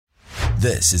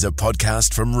This is a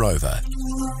podcast from Rover.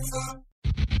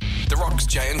 The Rocks,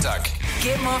 Jay and Dunc.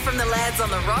 Get more from the lads on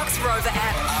the Rocks Rover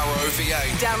app. ROVA.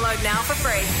 Download now for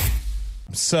free.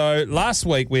 So last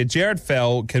week we had Jared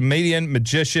Fell, comedian,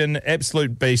 magician,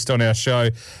 absolute beast on our show,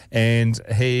 and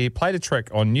he played a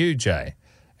trick on you, Jay.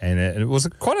 And it was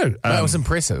quite a... that was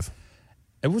impressive.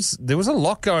 There was a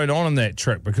lot going on in that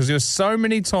trick because there were so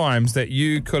many times that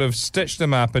you could have stitched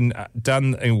him up and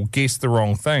done and guessed the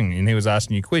wrong thing. And he was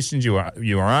asking you questions you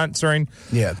were answering.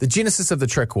 Yeah, the genesis of the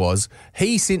trick was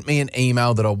he sent me an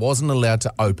email that I wasn't allowed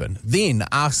to open, then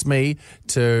asked me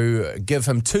to give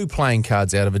him 2 playing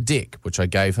cards out of a deck, which I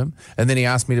gave him, and then he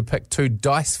asked me to pick 2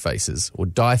 dice faces or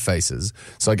die faces,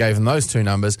 so I gave him those 2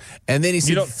 numbers, and then he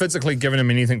said... You're not physically giving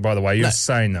him anything, by the way, you're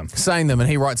saying them. Saying them, and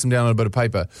he writes them down on a bit of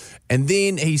paper. And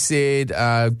then he said,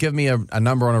 give me a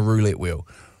number on a roulette wheel.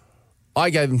 I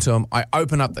gave them to him. I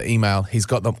open up the email. He's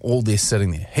got them all there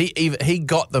sitting there. He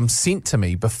got them sent to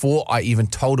me before I even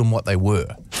told him what they were.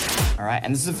 All right,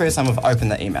 and this is the first time I've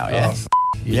opened the email, yeah?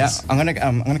 Yes. Yeah, I'm gonna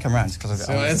come around because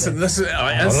I love this.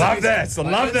 I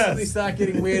love this. They start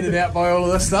getting weirded out by all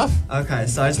of this stuff. Okay,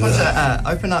 so I just want to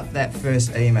open up that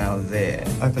first email there.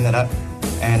 Open that up,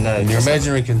 and your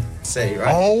imaginary can see,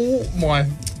 right? Oh my!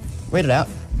 Read it out.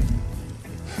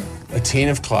 A 10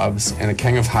 of clubs and a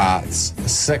king of hearts, a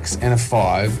 6 and a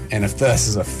 5, and if this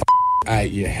is a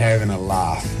 8, you're having a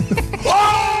laugh.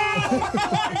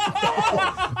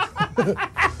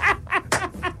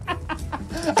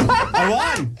 I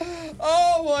won!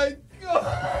 Oh my God!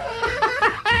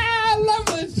 I love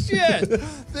this shit.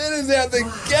 That is out the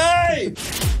gate.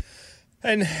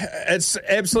 And it's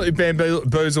absolutely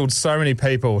bamboozled so many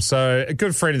people. So a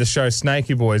good friend of the show,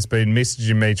 Snakey Boy, has been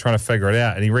messaging me trying to figure it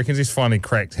out, and he reckons he's finally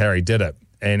cracked how he did it.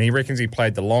 And he reckons he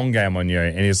played the long game on you,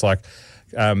 and he's like,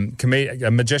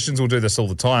 magicians will do this all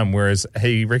the time, whereas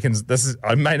he reckons this is,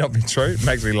 it may not be true, it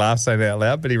makes me laugh saying it out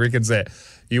loud, but he reckons that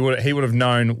he would have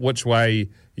known which way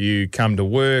you come to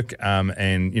work,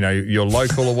 and you're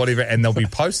local or whatever, and there'll be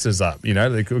posters up.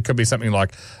 There could be something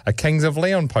like a Kings of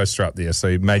Leon poster up there, so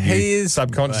he made you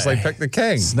subconsciously pick the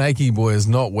king. Snakey Boy is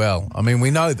not well. I mean,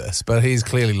 we know this, but he's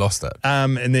clearly lost it.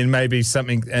 And then maybe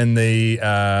something in the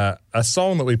a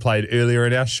song that we played earlier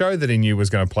in our show that he knew was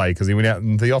going to play because he went out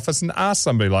into the office and asked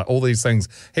somebody like all these things.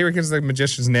 He reckons the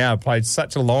magicians now have played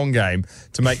such a long game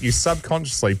to make you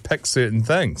subconsciously pick certain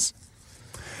things.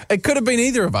 It could have been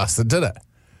either of us that did it.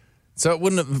 So it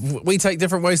wouldn't have, we take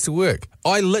different ways to work.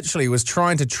 I literally was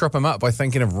trying to trip him up by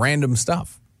thinking of random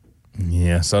stuff.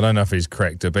 Yeah, so I don't know if he's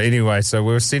cracked it. But anyway, so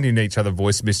we were sending each other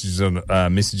voice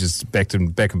messages back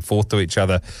and forth to each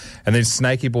other. And then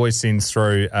Snakey Boy sends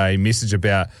through a message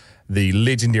about the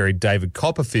legendary David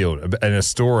Copperfield and a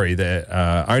story that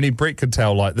only Brett could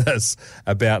tell like this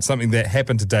about something that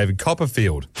happened to David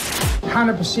Copperfield.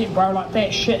 100%, bro. Like,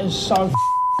 that shit is so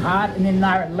hard, and then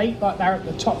they're elite, like they're at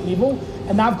the top level,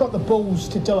 and they've got the balls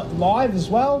to do it live as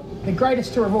well. The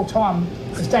greatest tour of all time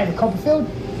is David Copperfield.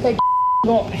 That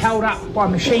got held up by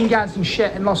machine guns and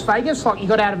shit in Las Vegas. Like, he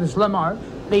got out of his limo.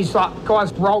 These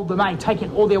guys rolled the mate,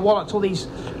 taking all their wallets, all these,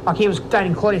 like he was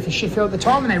dating Claudia for Sheffield at the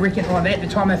time, and they reckoned at the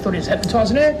time they thought he was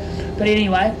hypnotising her. But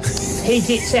anyway, he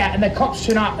gets out, and the cops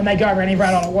turn up, and they go around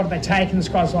everyone, like, what did they take? And this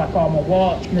guy's like, oh, my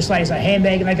watch. And this lady's like,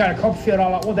 handbag. And they go to Copperfield,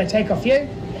 like, what did they take off you?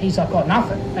 He's like, oh,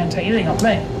 nothing. They didn't take anything off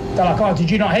me. They're like, oh,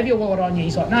 did you not have your wallet on you?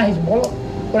 He's like, no, here's a wallet.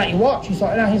 What ain't your watch? He's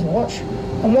like, no, here's my watch.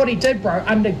 And what he did, bro,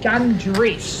 under gun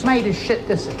duress, made his shit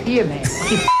disappear, man.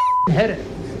 He hit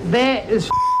it. That is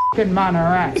f***ing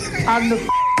Monterey. Under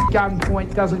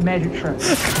gunpoint does a magic trick.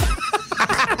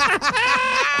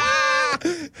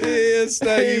 Yes,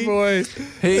 Snakey Boy.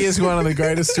 He is one of the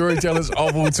greatest storytellers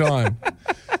of all time.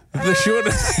 The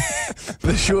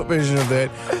short version of that,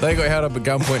 they got held up at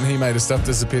gunpoint and he made his stuff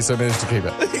disappear, so I managed to keep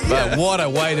it. But what a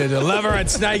way to deliver it,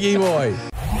 Snakey Boy.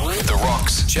 The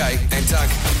Rocks, Jay and Dunc.